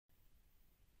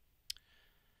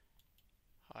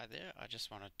Hi there, I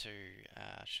just wanted to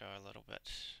show a little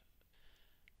bit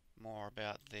more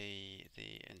about the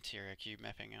interior cube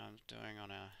mapping I'm doing on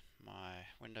my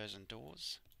windows and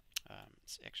doors.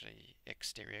 It's actually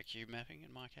exterior cube mapping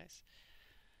in my case.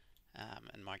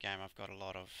 In my game I've got a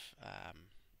lot of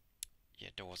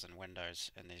doors and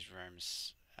windows in these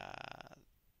rooms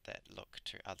that look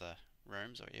to other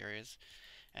rooms or areas,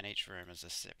 and each room is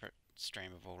a separate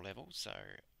streamable level, so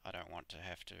I don't want to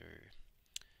have to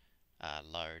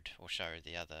load or show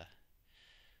the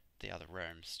other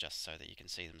rooms just so that you can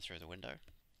see them through the window.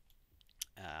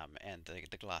 And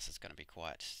the glass is going to be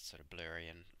quite sort of blurry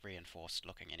and reinforced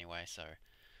looking anyway, so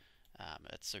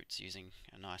it suits using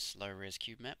a nice low res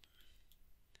cube map.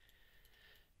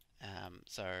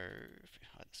 So if you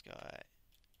hide this guy,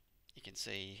 you can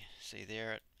see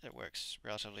there it works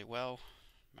relatively well.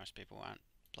 Most people aren't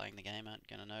playing the game aren't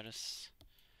going to notice.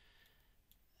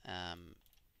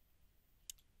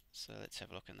 So let's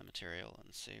have a look in the material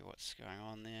and see what's going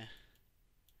on there.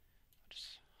 I'll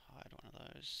just hide one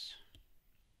of those.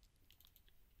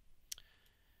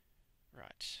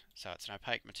 Right, so it's an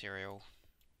opaque material,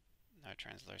 no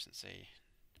translucency,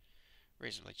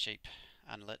 reasonably cheap,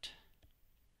 unlit.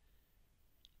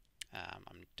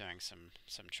 I'm doing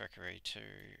some trickery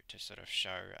to sort of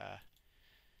show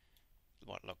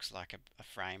what looks like a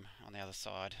frame on the other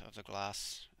side of the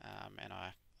glass, and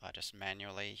I just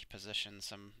manually position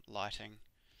some lighting,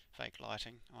 fake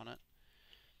lighting on it.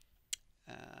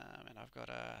 And I've got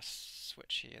a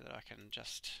switch here that I can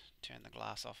just turn the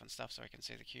glass off and stuff so I can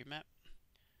see the cube map.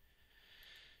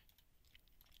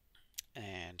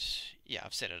 And yeah,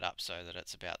 I've set it up so that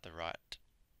it's about the right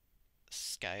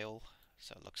scale,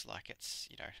 so it looks like it's,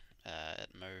 it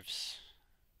moves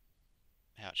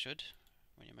how it should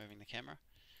when you're moving the camera.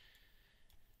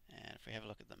 And if we have a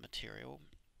look at the material,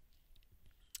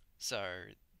 so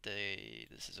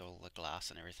this is all the glass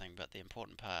and everything, but the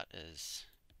important part is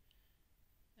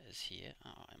here.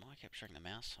 Oh, am I capturing the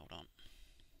mouse? Hold on.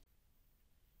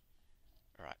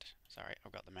 Right, sorry,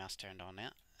 I've got the mouse turned on now.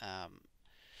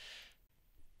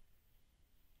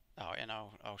 Oh, and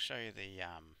I'll show you the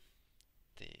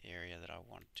area that I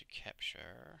want to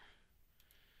capture.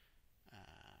 That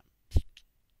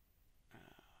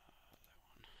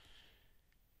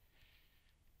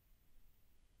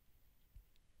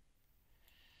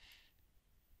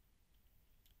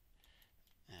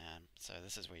one. So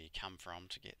this is where you come from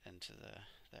to get into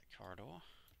that corridor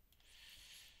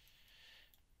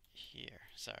here.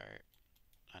 So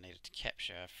I needed to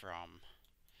capture from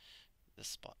this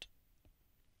spot,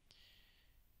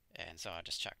 and so I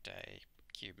just chucked a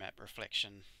cube map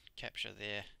reflection capture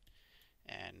there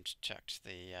and chucked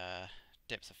the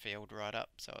depth of field right up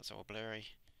so it's all blurry.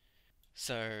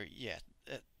 So yeah,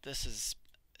 this is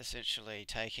essentially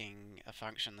taking a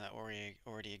function that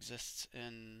already exists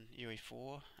in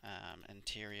UE4,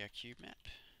 interior cube map.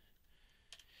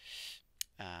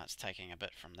 It's taking a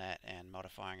bit from that and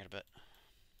modifying it a bit.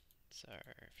 So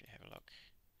if you have a look,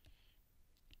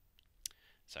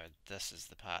 so this is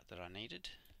the part that I needed.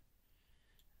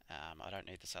 I don't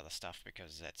need this other stuff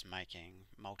because that's making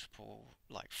multiple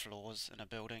floors in a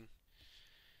building.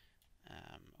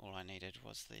 All I needed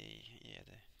was the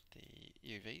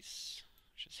UVs,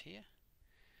 which is here.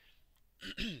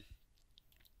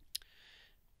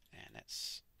 And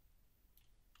that's,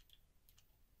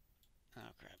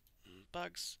 oh crap,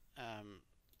 bugs.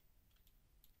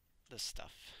 This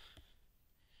stuff,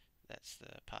 that's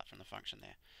the part from the function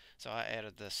there. So I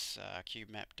added this cube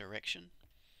map direction,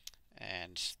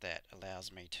 and that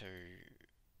allows me to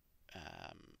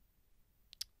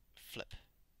flip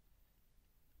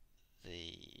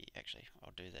actually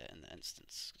I'll do that in the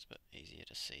instance, it's a bit easier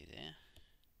to see there.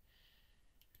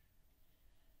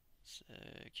 So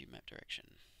cube map direction.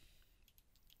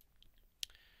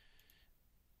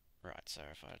 Right, so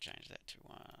if I change that to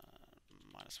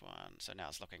 -1, so now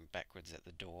it's looking backwards at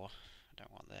the door. I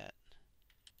don't want that.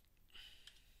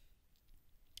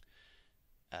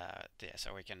 There,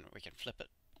 so we can flip it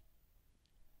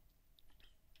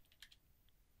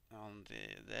on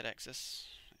that axis,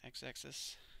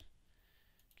 x-axis.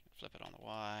 Flip it on the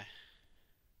y,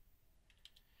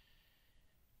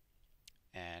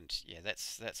 and yeah,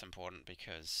 that's important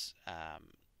because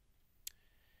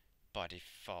by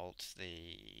default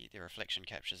the reflection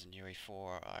captures in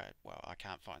UE4, I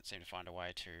can't seem to find a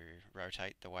way to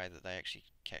rotate the way that they actually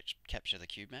capture the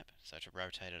cube map. So to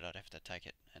rotate it, I'd have to take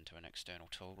it into an external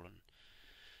tool and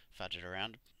fudge it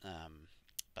around.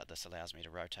 But this allows me to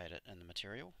rotate it in the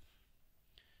material,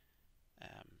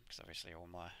 because obviously all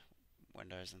my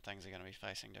windows and things are going to be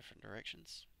facing different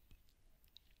directions.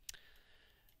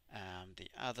 The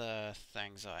other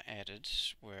things I added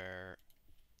were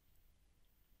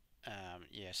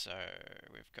Yeah, so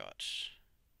we've got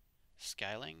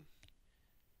scaling,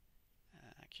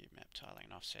 cube map tiling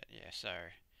and offset. Yeah, so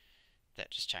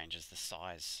that just changes the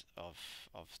size of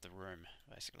the room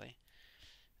basically.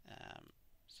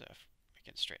 So if we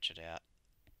can stretch it out,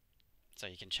 so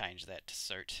you can change that to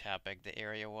suit how big the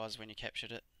area was when you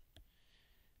captured it,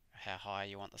 how high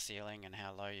you want the ceiling and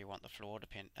how low you want the floor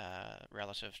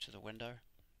relative to the window.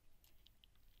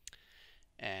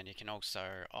 And you can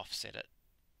also offset it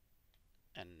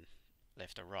in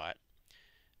left or right,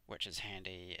 which is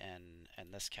handy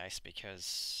in this case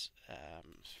because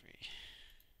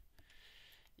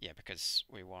because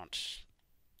we want,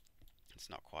 it's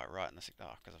not quite right in this,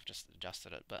 because I've just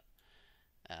adjusted it, but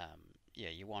yeah,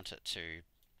 you want it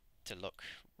to look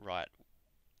right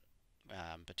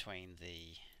between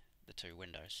the two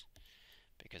windows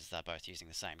because they're both using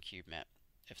the same cube map.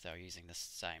 If they're using the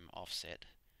same offset,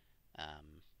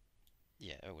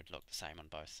 yeah, it would look the same on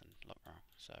both and look wrong.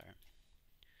 So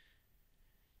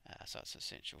so it's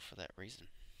essential for that reason.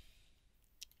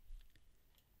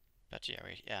 But yeah,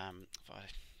 if I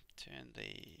turn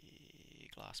the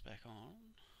glass back on,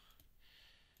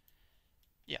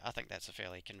 yeah, I think that's a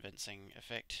fairly convincing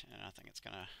effect, and I think it's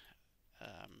going to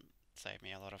save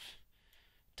me a lot of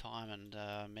time and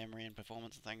memory and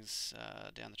performance and things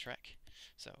down the track.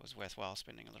 So it was worthwhile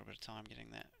spending a little bit of time getting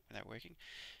that working.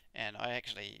 And I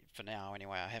actually, for now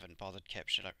anyway, I haven't bothered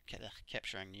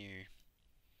capturing new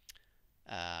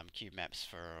cube maps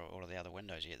for all of the other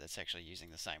windows yet. That's actually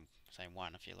using the same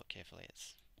one. If you look carefully,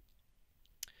 it's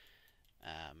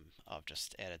I've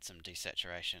just added some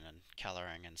desaturation and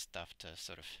coloring and stuff to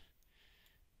sort of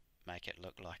make it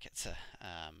look like it's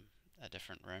a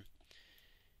different room.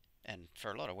 And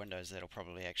for a lot of windows that'll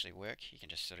probably actually work. You can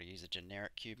just sort of use a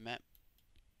generic cube map,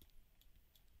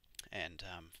 and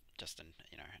just in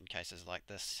cases like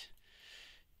this,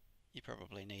 you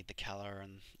probably need the color,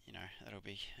 and it'll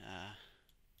be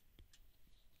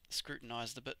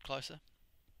scrutinized a bit closer.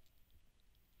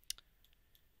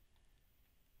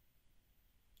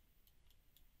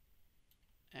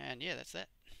 And yeah, that's that.